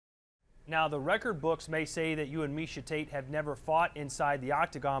Now, the record books may say that you and Miesha Tate have never fought inside the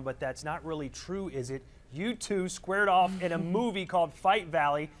octagon, but that's not really true, is it? You two squared off in a movie called Fight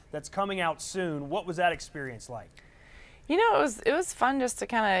Valley that's coming out soon. What was that experience like? You know, it was fun just to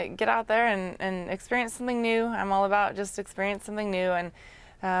kind of get out there and experience something new. I'm all about just experience something new,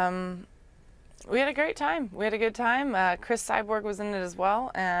 and we had a great time. We had a good time. Chris Cyborg was in it as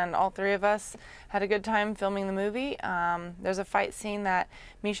well, and all three of us had a good time filming the movie. There's a fight scene that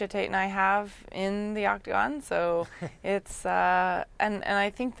Miesha Tate and I have in the octagon, so it's and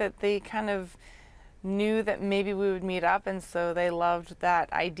I think that they kind of knew that maybe we would meet up, and so they loved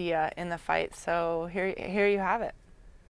that idea in the fight. So here you have it.